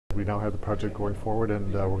We now have the project going forward,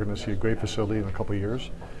 and we're going to see a great facility in a couple of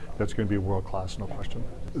years. That's going to be world-class, no question.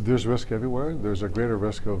 There's risk everywhere. There's a greater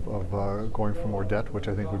risk of going for more debt, which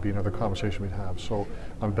I think would be another conversation we'd have. So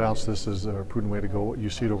on balance, this is a prudent way to go. You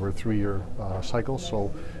see it over a 3-year cycle,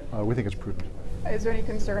 so we think it's prudent. Is there any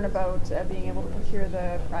concern about being able to procure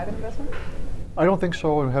the private investment? I don't think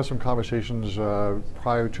so, and we had some conversations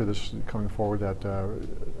prior to this coming forward that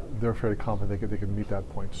they're fairly confident they can meet that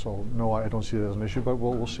point. So no, I don't see that as an issue, but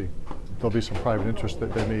we'll see. There'll be some private interest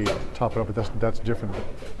that they may top it up, but that's different.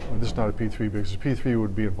 This is not a P3 because P3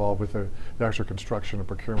 would be involved with the actual construction and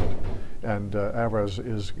procurement, and Evraz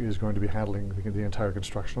is going to be handling the entire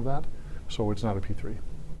construction of that, so it's not a P3.